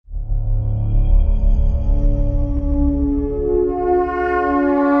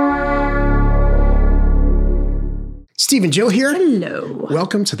Steve and Jill here. Hello.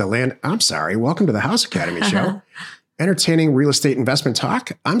 Welcome to welcome to the House Academy Show. Entertaining real estate investment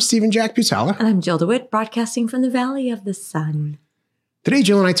talk. I'm Steve and Jack Butala. And I'm Jill DeWitt, broadcasting from the Valley of the Sun. Today,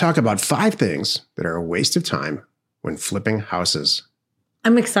 Jill and I talk about 5 things that are a waste of time when flipping houses.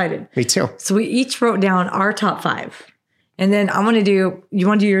 I'm excited. Me too. So we each wrote down our top 5. And then you want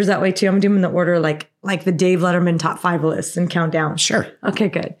to do yours that way too? I'm going to do them in the order like the Dave Letterman top 5 list and count down. Sure. Okay,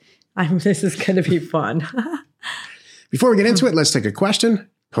 good. This is going to be fun. Before we get into it, let's take a question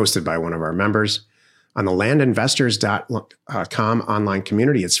posted by one of our members on the landinvestors.com online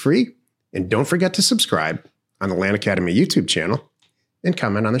community. It's free. And don't forget to subscribe on the Land Academy YouTube channel and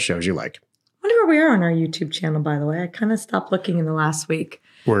comment on the shows you like. I wonder where we are on our YouTube channel, by the way. I kind of stopped looking in the last week.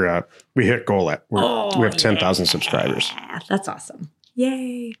 We hit goal we have 10,000 subscribers. That's awesome.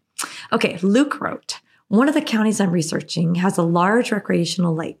 Yay. Okay, Luke wrote, one of the counties I'm researching has a large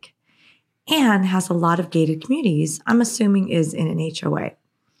recreational lake and has a lot of gated communities, I'm assuming is in an HOA.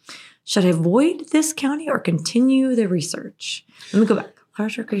 Should I avoid this county or continue the research? Let me go back.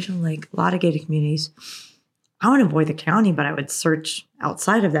 Large recreational lake, a lot of gated communities. I want to avoid the county, but I would search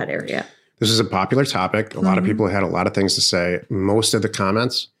outside of that area. This is a popular topic. A lot of people had a lot of things to say. Most of the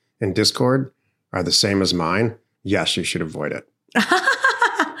comments in Discord are the same as mine. Yes, you should avoid it.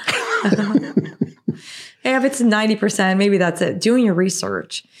 Hey, if it's 90%, maybe that's it. Doing your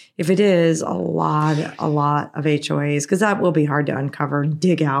research. If it is a lot of HOAs, because that will be hard to uncover,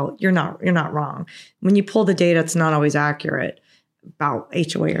 dig out. You're not wrong. When you pull the data, it's not always accurate about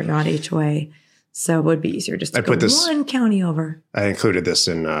HOA or not HOA. So it would be easier just to go one county over. I included this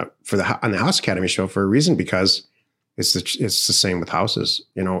in on the House Academy show for a reason, because it's the same with houses.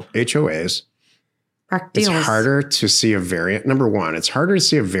 HOAs. It's harder to see a variant. Number one, it's harder to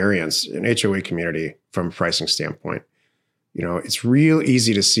see a variance in HOA community from a pricing standpoint. It's real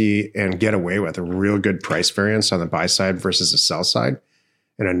easy to see and get away with a real good price variance on the buy side versus the sell side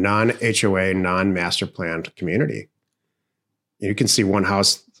in a non-HOA, non-master planned community. You can see one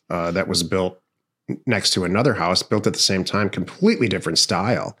house that was built next to another house built at the same time, completely different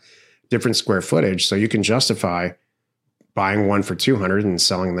style, different square footage. So you can justify buying one for $200 and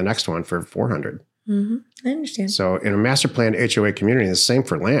selling the next one for $400. Mm-hmm. I understand. So in a master planned HOA community, the same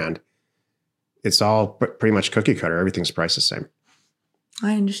for land. It's all pretty much cookie cutter. Everything's priced the same.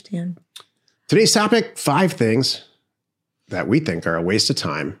 I understand. Today's topic, 5 things that we think are a waste of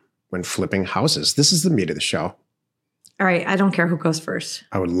time when flipping houses. This is the meat of the show. All right. I don't care who goes first.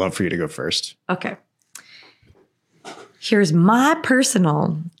 I would love for you to go first. Okay. Here's my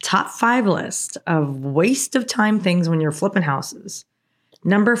personal top 5 list of waste of time things when you're flipping houses.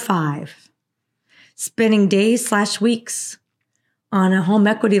 Number 5, spending days/weeks on a home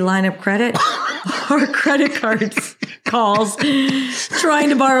equity line of credit or credit cards calls trying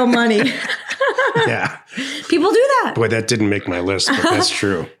to borrow money. Yeah. People do that. Boy, that didn't make my list, but that's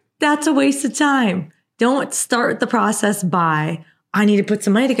true. That's a waste of time. Don't start the process by, I need to put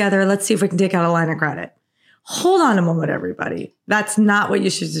some money together. Let's see if we can take out a line of credit. Hold on a moment, everybody. That's not what you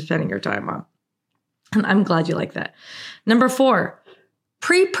should be spending your time on. And I'm glad you like that. Number 4,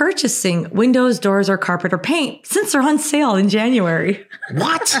 pre-purchasing windows, doors, or carpet or paint since they're on sale in January.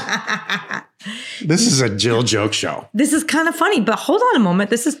 What? This is a Jill joke show. This is kind of funny, but hold on a moment.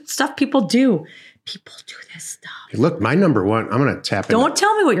 This is stuff people do. People do this stuff. Look, my number 1, I'm going to tap in. Don't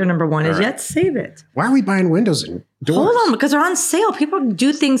tell me what your number 1 is yet. Save it. Why are we buying windows and doors? Hold on, because they're on sale. People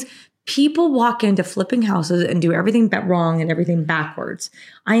do things. People walk into flipping houses and do everything wrong and everything backwards.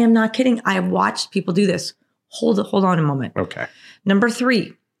 I am not kidding. I have watched people do this. Hold on a moment. Okay. Number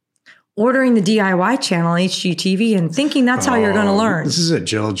 3, ordering the DIY channel on HGTV and thinking that's how you're going to learn. This is a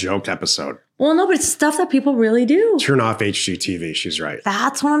Jill joke episode. Well, no, but it's stuff that people really do. Turn off HGTV. She's right.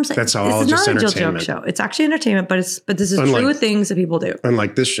 That's what I'm saying. That's all just entertainment. It's not a Jill joke show. It's actually entertainment, but this is true things that people do.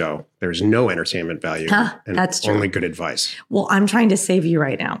 Unlike this show, there's no entertainment value and that's true. Only good advice. Well, I'm trying to save you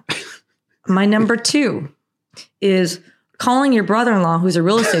right now. My number 2 is calling your brother-in-law, who's a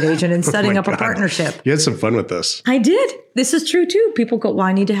real estate agent, and setting up a partnership. You had some fun with this. I did. This is true too. People go, well,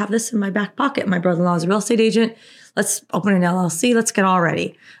 I need to have this in my back pocket. My brother-in-law is a real estate agent. Let's open an LLC. Let's get all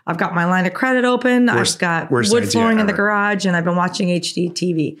ready. I've got my line of credit open. I've got wood flooring in the garage, and I've been watching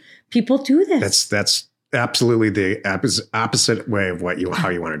HGTV. People do this. That's absolutely the opposite way of how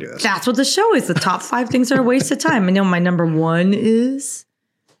you want to do this. That's what the show is. The top 5 things that are a waste of time. And my number 1 is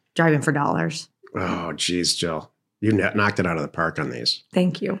driving for dollars. Oh, geez, Jill. You knocked it out of the park on these.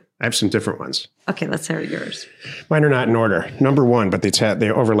 Thank you. I have some different ones. Okay, let's hear yours. Mine are not in order. Number 1, but they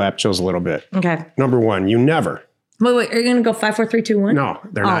overlap Jill's a little bit. Okay. Number 1, you never. Wait. Are you going to go 5, 4, 3, 2, 1? No,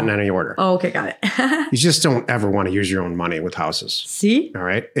 they're not in any order. Oh, okay, got it. You just don't ever want to use your own money with houses. See? All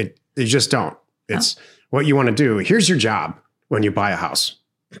right? You just don't. It's what you want to do. Here's your job when you buy a house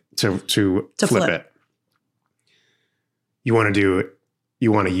to flip it. You want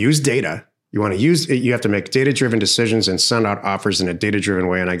to use data. You have to make data-driven decisions and send out offers in a data-driven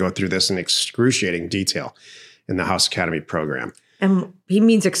way. And I go through this in excruciating detail in the House Academy program. And he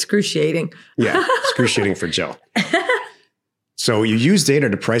means excruciating. Yeah, excruciating for Jill. So you use data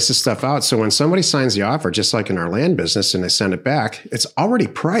to price this stuff out. So when somebody signs the offer, just like in our land business, and they send it back, it's already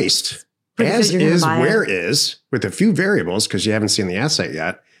priced as is, where is, with a few variables, because you haven't seen the asset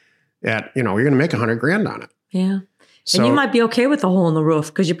yet, you're going to make $100,000 on it. Yeah. So, and you might be okay with the hole in the roof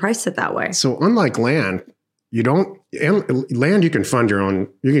because you priced it that way. So unlike land, land you can fund your own,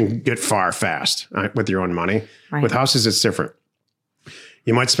 you can get far fast with your own money. Right. With houses, it's different.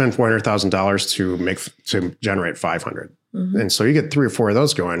 You might spend $400,000 to generate $500,000. Mm-hmm. And so you get 3 or 4 of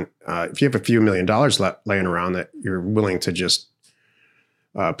those going. If you have a few $1 million laying around that you're willing to just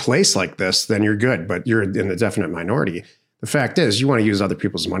place like this, then you're good, but you're in the definite minority. The fact is, you want to use other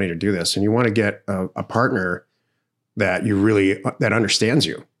people's money to do this, and you want to get a partner that that understands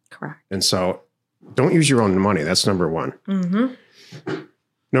you. Correct. And so don't use your own money. That's number one. Mm-hmm.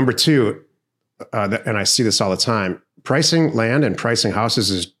 Number two, and I see this all the time, pricing land and pricing houses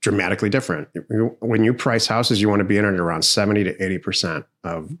is dramatically different. When you price houses, you want to be in at around 70 to 80%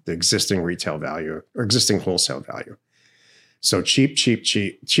 of the existing retail value or existing wholesale value. So cheap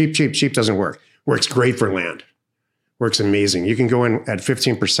doesn't work. Works great for land. Works amazing. You can go in at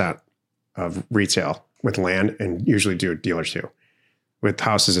 15% of retail with land and usually do a deal or two. With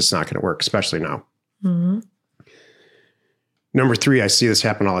houses, it's not going to work, especially now. Mm-hmm. Number three, I see this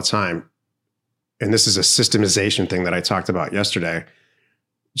happen all the time. And this is a systemization thing that I talked about yesterday.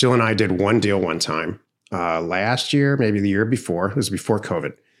 Jill and I did one deal one time last year, maybe the year before. It was before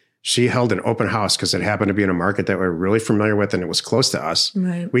COVID. She held an open house because it happened to be in a market that we're really familiar with and it was close to us.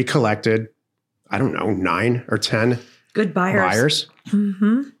 Right. We collected, 9 or 10 good buyers.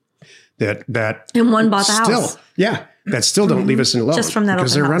 Mm-hmm. That and one bought the house. Yeah, that still don't leave us alone just from that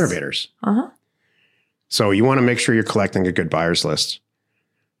because they're house. renovators. Uh-huh. So you want to make sure you're collecting a good buyers list.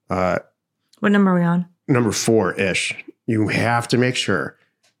 What number are we on? Number 4-ish. You have to make sure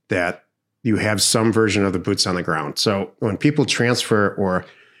that you have some version of the boots on the ground. So when people transfer or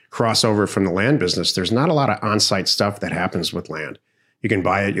cross over from the land business, there's not a lot of on-site stuff that happens with land. You can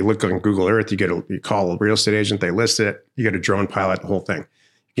buy it. You look on Google Earth. You call a real estate agent. They list it. You get a drone pilot, the whole thing.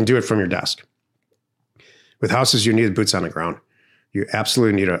 You can do it from your desk. With houses, you need boots on the ground. You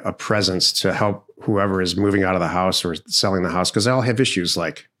absolutely need a presence to help whoever is moving out of the house or selling the house, because they all have issues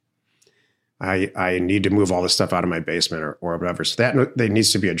like, I need to move all this stuff out of my basement or whatever. So that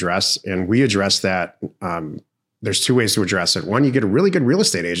needs to be addressed. And we address that. There's 2 ways to address it. One, you get a really good real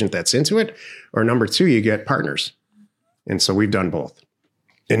estate agent that's into it. Or number 2, you get partners. And so we've done both.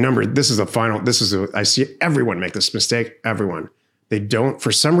 And I see everyone make this mistake. Everyone. They don't,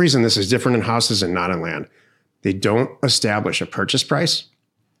 for some reason, this is different in houses and not in land. They don't establish a purchase price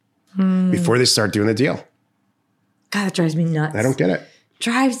before they start doing the deal. God, that drives me nuts. I don't get it.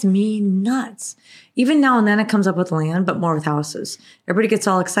 Drives me nuts. Even now and then it comes up with land, but more with houses. Everybody gets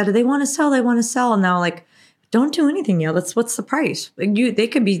all excited. They want to sell. And now like, don't do anything yet. What's the price? They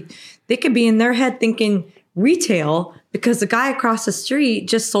could be in their head thinking retail because the guy across the street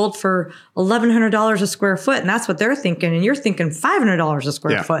just sold for $1,100 a square foot. And that's what they're thinking. And you're thinking $500 a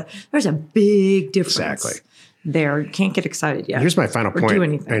square foot. There's a big difference. Exactly. There. You can't get excited yet. Here's my final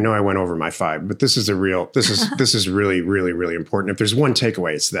point. I know I went over my 5, but this is really, really, really important. If there's one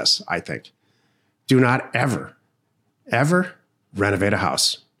takeaway, it's this, I think. Do not ever renovate a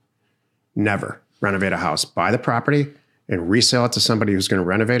house. Never renovate a house. Buy the property and resell it to somebody who's going to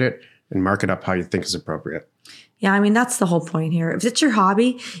renovate it and mark it up how you think is appropriate. Yeah, I mean, that's the whole point here. If it's your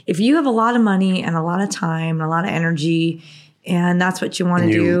hobby, if you have a lot of money and a lot of time and a lot of energy, and that's what you want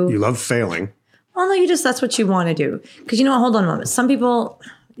to do. You love failing. Well, no, that's what you want to do. Because hold on a moment. Some people,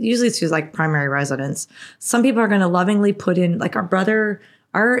 usually it's just like primary residence. Some people are going to lovingly put in, like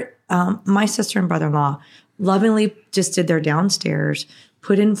my sister and brother-in-law lovingly just did their downstairs,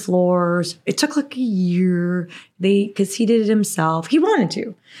 put in floors. It took like a year. Because he did it himself. He wanted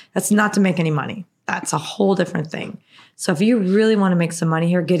to. That's not to make any money. That's a whole different thing. So if you really want to make some money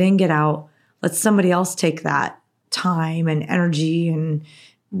here, get in, get out. Let somebody else take that time and energy and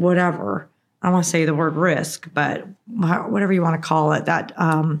whatever. I don't want to say the word risk, but whatever you want to call it, that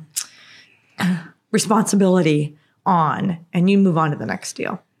responsibility on, and you move on to the next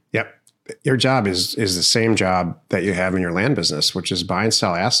deal. Yep. Your job is the same job that you have in your land business, which is buy and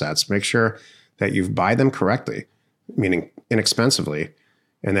sell assets. Make sure that you buy them correctly, meaning inexpensively,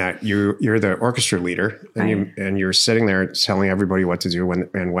 and that you're the orchestra leader, and you're sitting there telling everybody what to do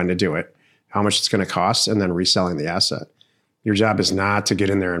when to do it. how much it's going to cost, and then reselling the asset. Your job is not to get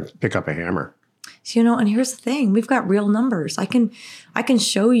in there and pick up a hammer. So, and here's the thing, we've got real numbers. I can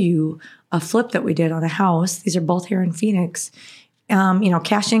show you a flip that we did on a house. These are both here in Phoenix.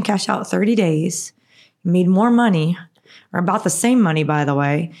 Cash in, cash out 30 days, made more money, or about the same money, by the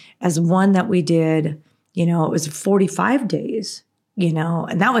way, as one that we did, it was 45 days,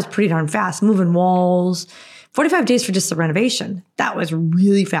 and that was pretty darn fast, moving walls, 45 days for just the renovation. That was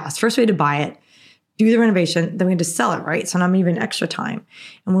really fast. First we had to buy it, do the renovation, then we had to sell it, right? So not even extra time.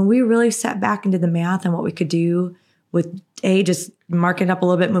 And when we really sat back into the math and what we could do with A, just marking up a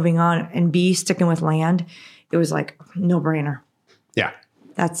little bit, moving on, and B, sticking with land, it was like no brainer. Yeah.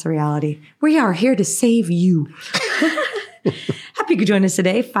 That's the reality. We are here to save you. Happy you could join us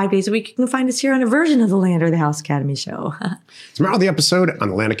today. 5 days a week, you can find us here on a version of the Land or the House Academy Show. Tomorrow, the episode on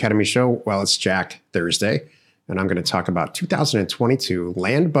the Land Academy Show, well, it's Jack Thursday, and I'm going to talk about 2022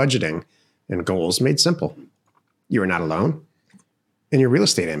 land budgeting and goals made simple. You are not alone in your real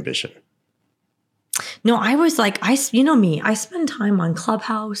estate ambition. No, I was like, you know me, I spend time on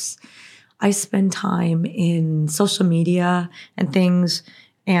Clubhouse. I spend time in social media and things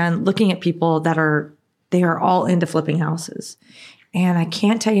and looking at people they are all into flipping houses. And I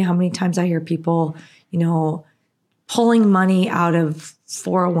can't tell you how many times I hear people, pulling money out of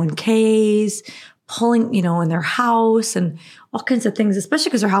 401ks, pulling, in their house and all kinds of things, especially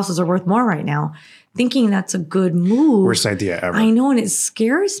because their houses are worth more right now, thinking that's a good move. Worst idea ever. I know, and it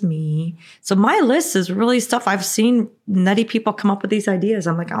scares me. So my list is really stuff I've seen nutty people come up with these ideas.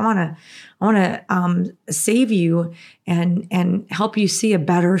 I'm like, I want to save you and help you see a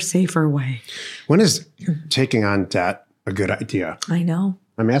better, safer way. When is taking on debt a good idea? I know.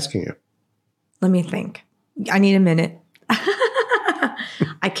 I'm asking you. Let me think. I need a minute.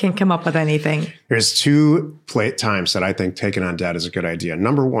 I can't come up with anything. There's two times that I think taking on debt is a good idea.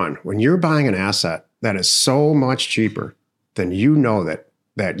 Number one, when you're buying an asset that is so much cheaper than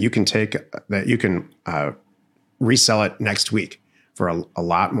that you can resell it next week for a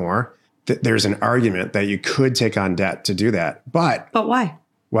lot more, there's an argument that you could take on debt to do that. But why?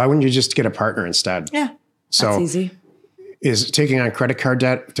 Why wouldn't you just get a partner instead? Yeah, that's easy. Is taking on credit card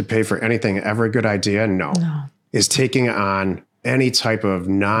debt to pay for anything ever a good idea? No. Is taking on any type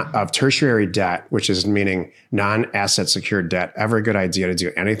of tertiary debt, which is meaning non-asset secured debt, ever a good idea to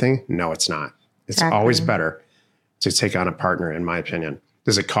do anything? No, it's not. It's always better to take on a partner, in my opinion.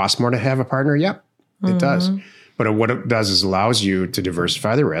 Does it cost more to have a partner? Yep, it does. But what it does is allows you to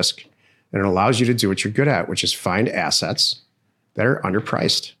diversify the risk, and it allows you to do what you're good at, which is find assets that are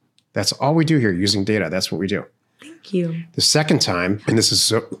underpriced. That's all we do here using data. That's what we do. Thank you. The second time, and this is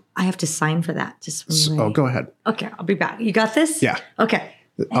so... I have to sign for that. Go ahead. Okay, I'll be back. You got this? Yeah. Okay.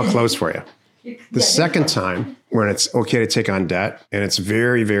 I'll close for you. The second time when it's okay to take on debt, and it's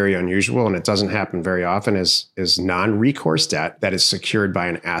very, very unusual, and it doesn't happen very often, is non-recourse debt that is secured by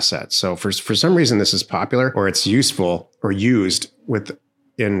an asset. So for some reason, this is popular, or it's useful or used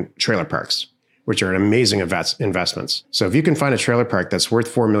in trailer parks, which are an amazing investments. So if you can find a trailer park that's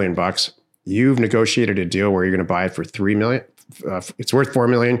worth $4 million, you've negotiated a deal where you're going to buy it for $3 million. It's worth $4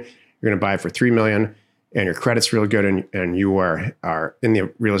 million. You're going to buy it for $3 million, and your credit's real good, and you are in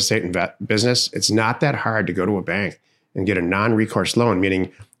the real estate business. It's not that hard to go to a bank and get a non-recourse loan,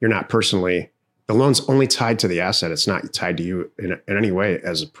 meaning you're not the loan's only tied to the asset. It's not tied to you in any way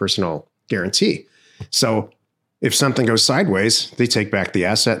as a personal guarantee. So if something goes sideways, they take back the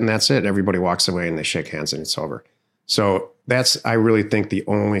asset, and that's it. Everybody walks away and they shake hands and it's over. So I really think the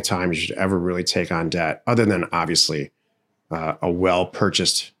only time you should ever really take on debt, other than obviously a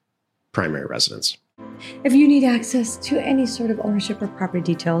well-purchased primary residence. If you need access to any sort of ownership or property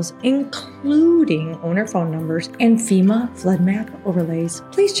details, including owner phone numbers and FEMA flood map overlays,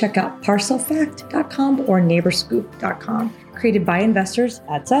 please check out parcelfact.com or neighborscoop.com. Created by investors,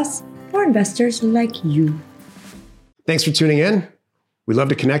 that's us, for investors like you. Thanks for tuning in. We'd love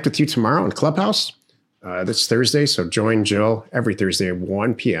to connect with you tomorrow on Clubhouse. This Thursday, so join Jill every Thursday at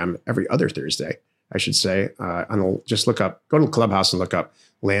 1 p.m., every other Thursday, I should say. Go to the Clubhouse and look up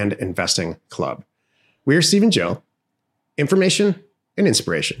Land Investing Club. We are Steve and Jill. Information and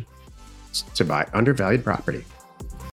inspiration to buy undervalued property.